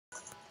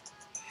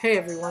Hey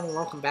everyone, and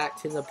welcome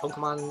back to the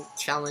Pokemon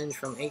Challenge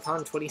from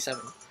A-Kon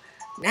 27.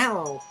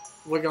 Now,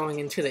 we're going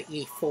into the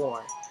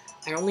E-4.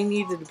 I only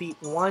needed to beat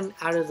 1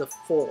 out of the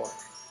 4.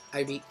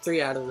 I beat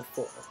 3 out of the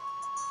 4.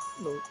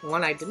 The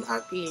one I did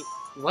not beat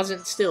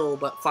wasn't Steel,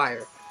 but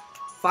Fire.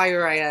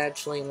 Fire I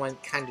actually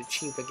went kind of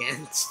cheap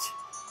against.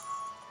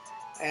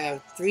 I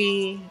have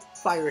 3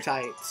 Fire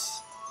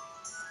types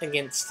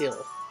against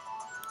Steel.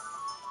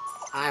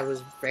 I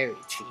was very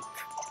cheap.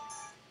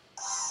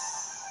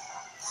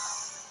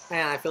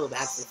 And I feel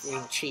bad for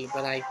being cheap,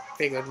 but I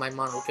figured my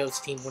Mono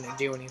Ghost team wouldn't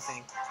do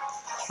anything.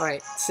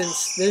 Alright,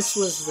 since this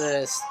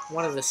was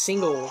one of the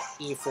single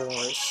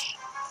E4s,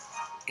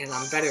 and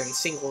I'm better in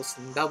singles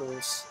than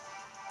doubles,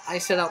 I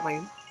set out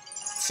my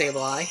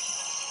Sableye,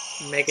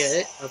 Mega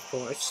it, of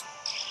course.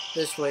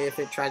 This way, if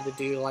it tried to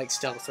do like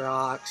Stealth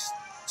Rocks,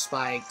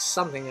 Spikes,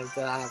 something of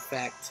that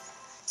effect,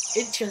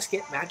 it'd just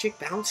get Magic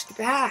bounced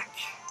back.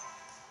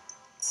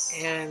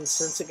 And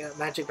since it got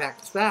Magic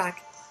bounced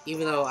back,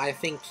 even though I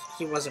think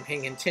he wasn't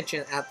paying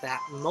attention at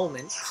that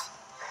moment,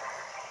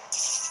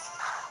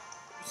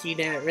 he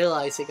didn't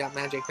realize it got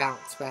Magic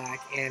bounced back,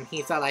 and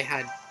he thought I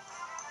had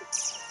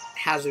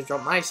hazards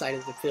on my side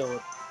of the field,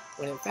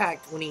 when in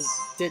fact, when he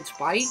did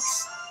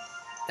Spikes,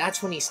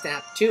 that's when he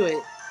snapped to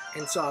it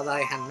and saw that I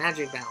had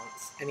Magic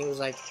bounce, and he was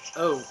like,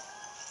 oh,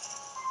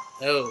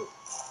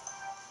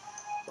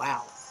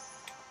 wow.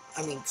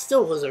 I mean,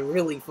 still was a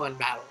really fun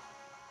battle.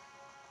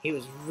 He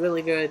was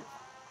really good,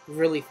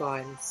 really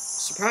fun.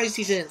 Surprised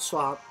he didn't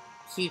swap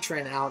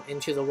Heatran out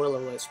into the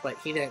Will-O-Wisp, but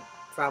he didn't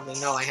probably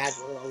know I had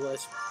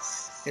Will-O-Wisp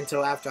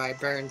until after I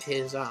burned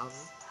his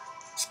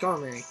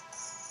Skarmory.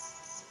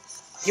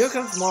 Here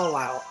comes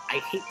Mawile. I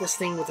hate this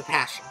thing with a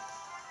passion.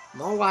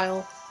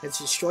 Mawile has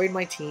destroyed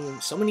my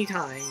team so many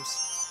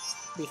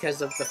times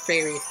because of the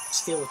Fairy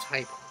Steel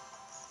type.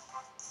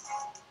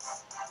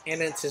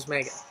 And it's his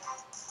Mega.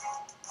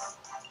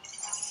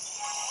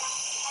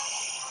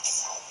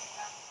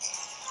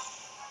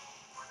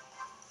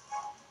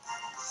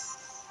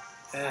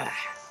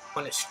 I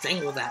want to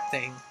strangle that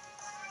thing.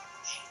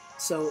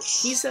 So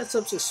he sets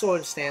up his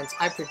Sword Stance.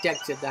 I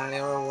predicted that,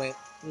 and I went,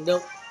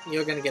 nope,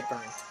 you're gonna get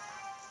burned.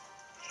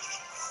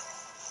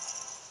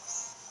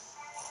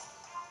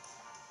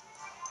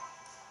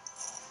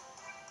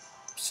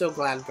 So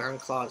glad Burn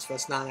Claws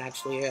was not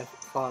actually a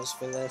cause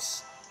for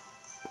this.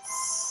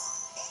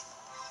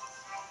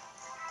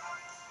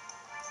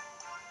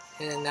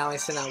 And now I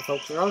send out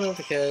Volcarona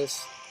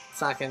because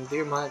it's not gonna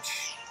do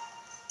much.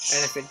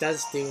 And if it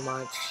does do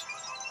much,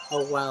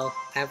 oh well,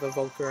 I have a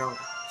Volcarona.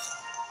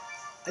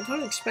 I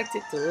don't expect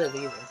it to live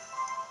either.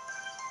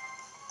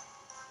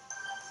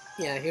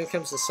 Yeah, here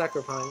comes the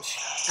Sucker Punch.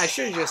 I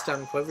should have just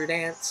done Quiver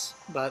Dance,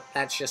 but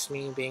that's just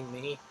me being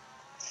me.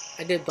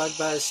 I did Bug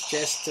Buzz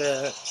just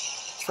to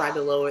try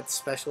to lower its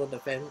special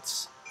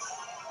defense,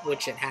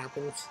 which it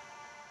happens.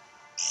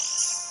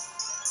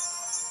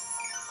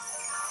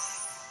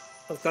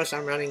 Of course,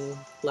 I'm running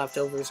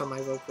leftovers on my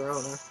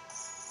Volcarona.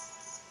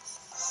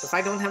 If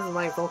I don't have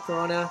my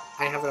Volcarona,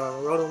 I have it on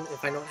a Rotom.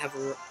 If I don't have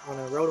it on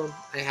a Rotom,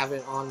 I have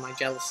it on my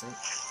Jellicent.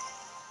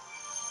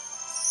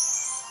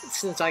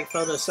 Since I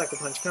felt a Sucker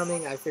Punch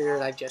coming, I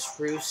figured I'd just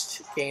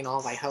Roost, gain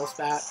all my health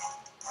back.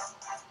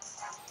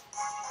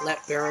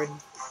 Let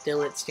Burn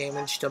deal its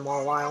damage to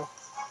Mawile.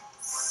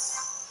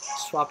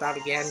 Swap out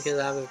again because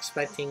I was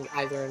expecting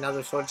either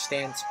another Sword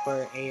Stance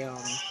or a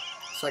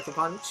Sucker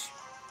Punch.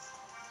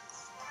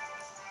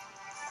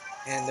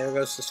 And there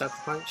goes the Sucker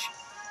Punch.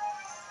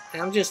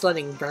 And I'm just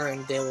letting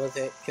Burn deal with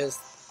it because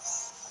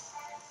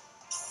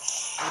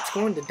it's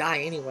going to die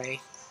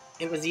anyway.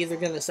 It was either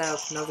going to set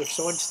up another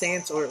Sword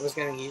Stance or it was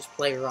going to use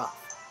Play Rough.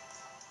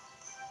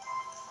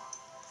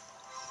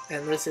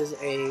 And this is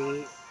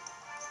a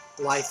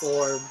Life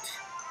Orbed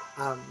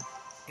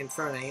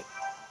Infernape.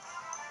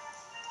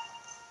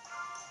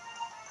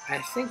 I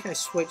think I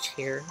switch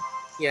here.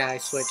 Yeah, I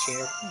switch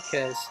here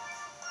because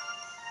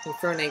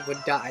Infernape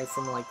would die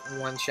from like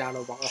one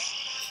Shadow Ball.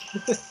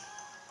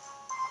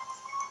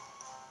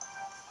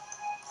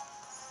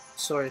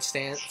 Sword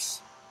Stance.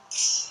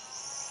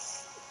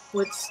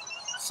 With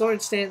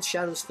Sword Stance,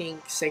 Shadow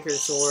Skink, Sacred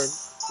Sword,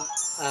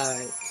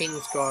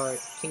 King's Guard,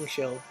 King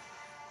Shield.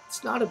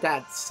 It's not a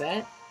bad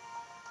set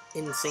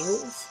in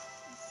singles,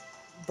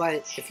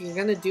 but if you're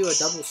gonna do a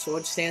double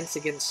Sword Stance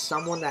against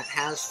someone that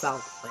has Foul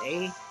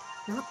Play,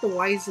 not the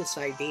wisest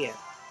idea.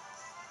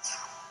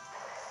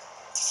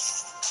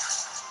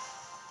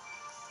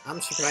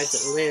 I'm surprised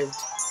it lived,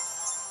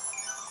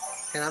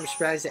 and I'm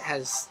surprised it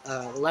has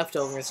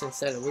leftovers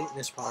instead of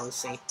weakness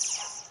policy,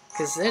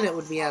 because then it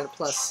would be at a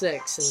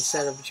 +6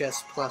 instead of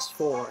just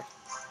 +4.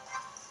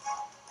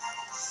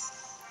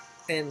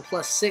 And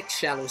 +6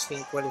 Shadow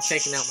Sneak would have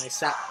taken out my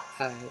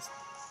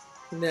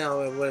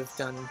no, it would have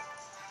done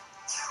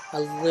a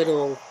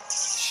little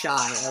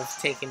shy of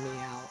taking me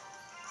out.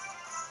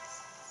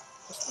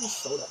 What's my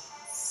soda?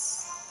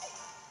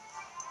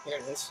 There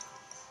it is.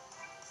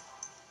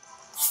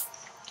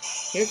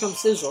 Here comes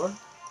Scizor.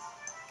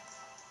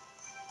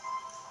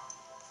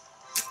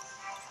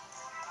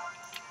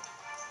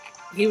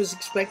 he was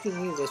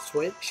expecting me to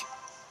switch,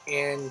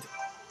 and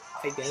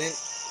I didn't.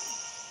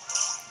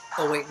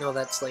 Oh wait, no,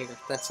 that's later.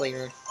 That's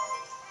later.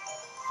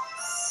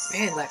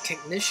 Man, that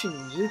technician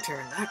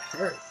U-turn, that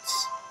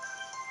hurts.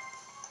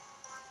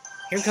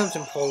 Here comes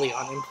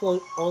Empoleon.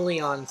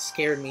 Empoleon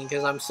scared me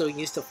because I'm so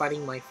used to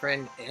fighting my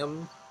friend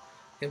M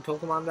in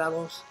Pokemon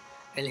battles,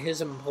 and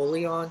his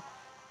Empoleon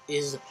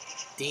is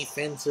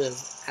defensive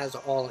as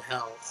all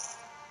hell.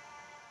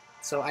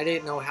 So I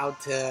didn't know how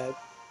to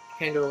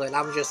handle it.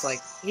 I'm just like,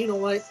 you know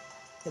what?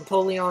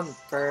 Empoleon,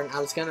 burn. I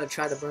was gonna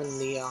try to burn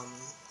the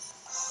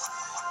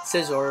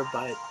Scizor,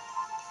 but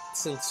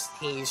since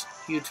he's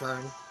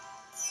U-turn,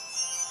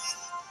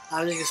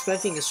 I was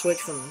expecting a switch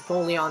from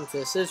Empoleon to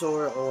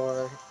Scizor,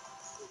 or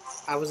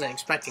I wasn't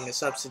expecting a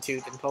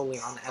substitute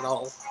Empoleon at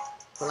all.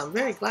 But I'm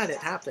very glad it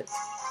happened.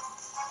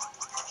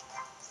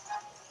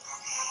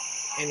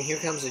 And here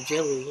comes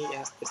Agility,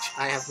 which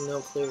I have no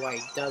clue why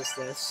he does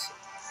this.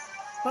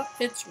 But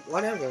it's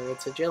whatever,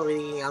 it's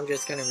Agility. I'm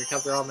just gonna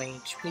recover all my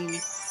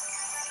HP.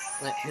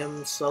 Let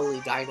him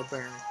slowly die to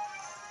burn.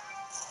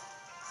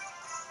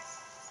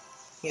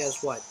 He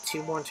has, what,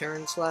 2 more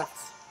turns left?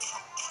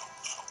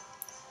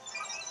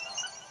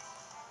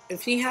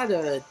 If he had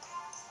a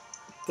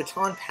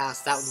baton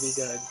pass, that would be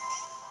good.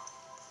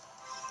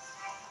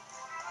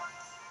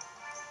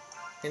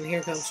 And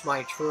here comes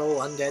my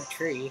troll undead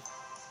tree.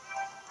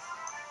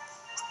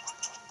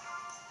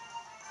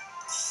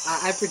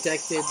 I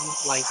predicted,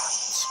 like,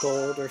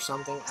 Scold or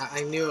something.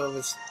 I knew it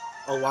was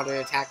a water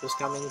attack was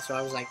coming, so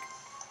I was like,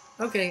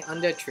 okay,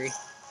 undead tree.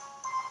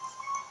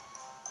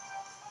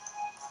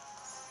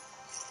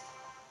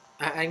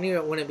 I knew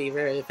it wouldn't be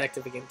very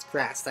effective against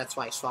grass, that's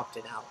why I swapped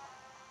it out.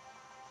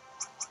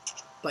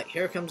 But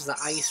here comes the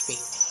Ice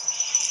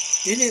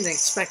Beam. Didn't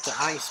expect the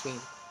Ice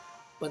Beam,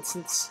 but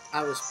since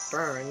I was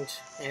burned,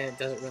 and it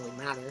doesn't really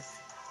matter,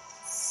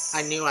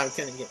 I knew I was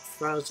going to get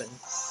frozen.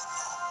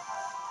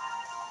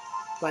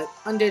 But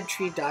Undead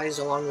Tree dies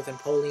along with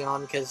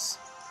Empoleon, because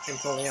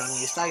Empoleon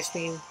used Ice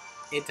Beam.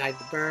 It died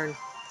to burn.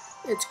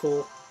 It's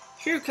cool.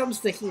 Here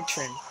comes the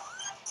Heatran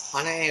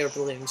on an air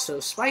balloon,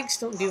 so spikes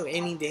don't do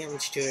any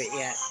damage to it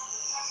yet.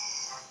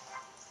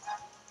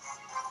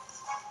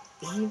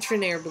 The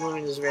Heatran air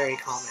balloon is very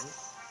common.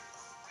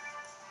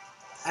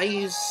 I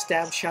used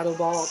Stab Shadow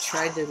Ball,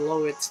 tried to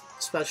lower its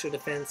special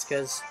defense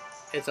because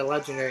it's a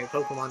legendary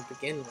Pokemon to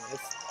begin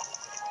with.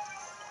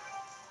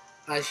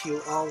 As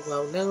you all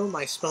well know,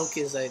 my Smoke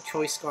is a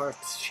Choice Scarf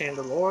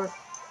Chandelure,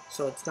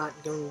 so it's not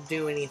going to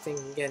do anything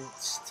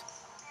against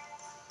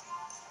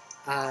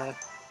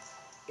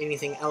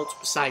anything else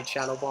besides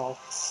Shadow Ball.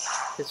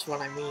 That's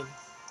what I mean.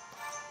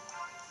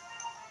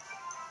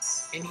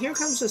 And here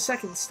comes the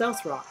second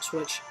Stealth Rocks,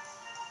 which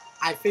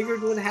I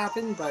figured would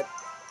happen, but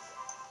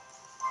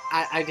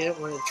I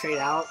didn't want to trade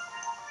out,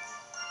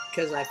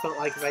 because I felt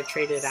like if I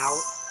traded out,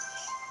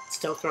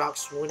 Stealth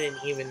Rocks wouldn't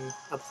even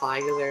apply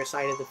to their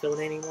side of the field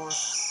anymore.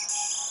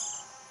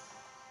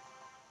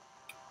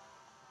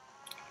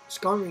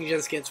 Skarmory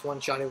just gets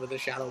one-shotted with a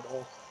Shadow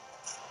Ball.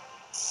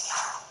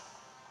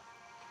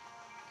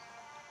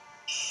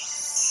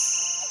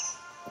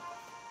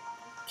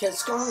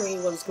 Because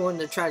Skarmory was going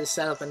to try to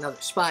set up another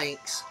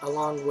Spikes,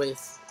 along with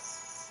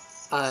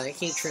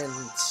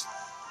Heatran's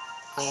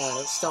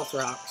Stealth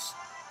Rocks.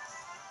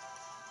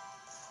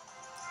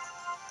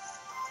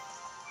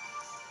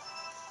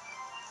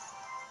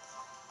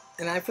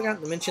 And I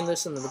forgot to mention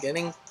this in the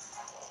beginning.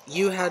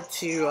 You had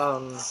to,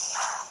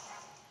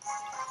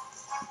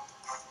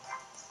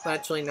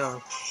 actually,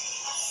 no.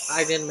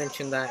 I didn't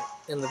mention that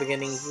in the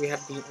beginning. You had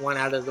to beat 1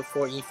 out of the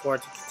 4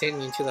 E-4 to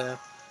continue to the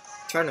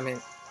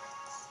tournament.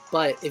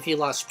 But if you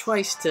lost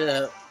twice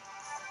to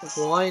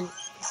 1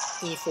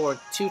 E-4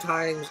 2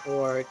 times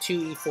or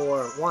 2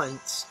 E-4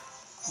 once,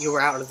 you were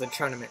out of the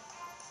tournament.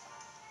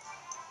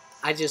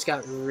 I just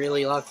got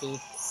really lucky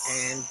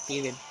and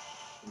beat it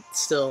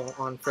still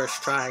on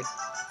first try.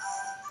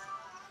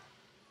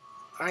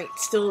 Alright,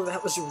 still,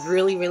 that was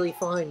really, really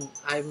fun.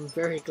 I'm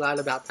very glad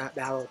about that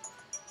battle.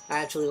 I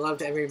actually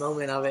loved every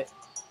moment of it.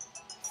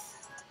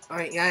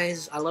 Alright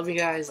guys, I love you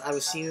guys. I will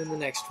see you in the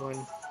next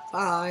one.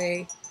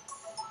 Bye!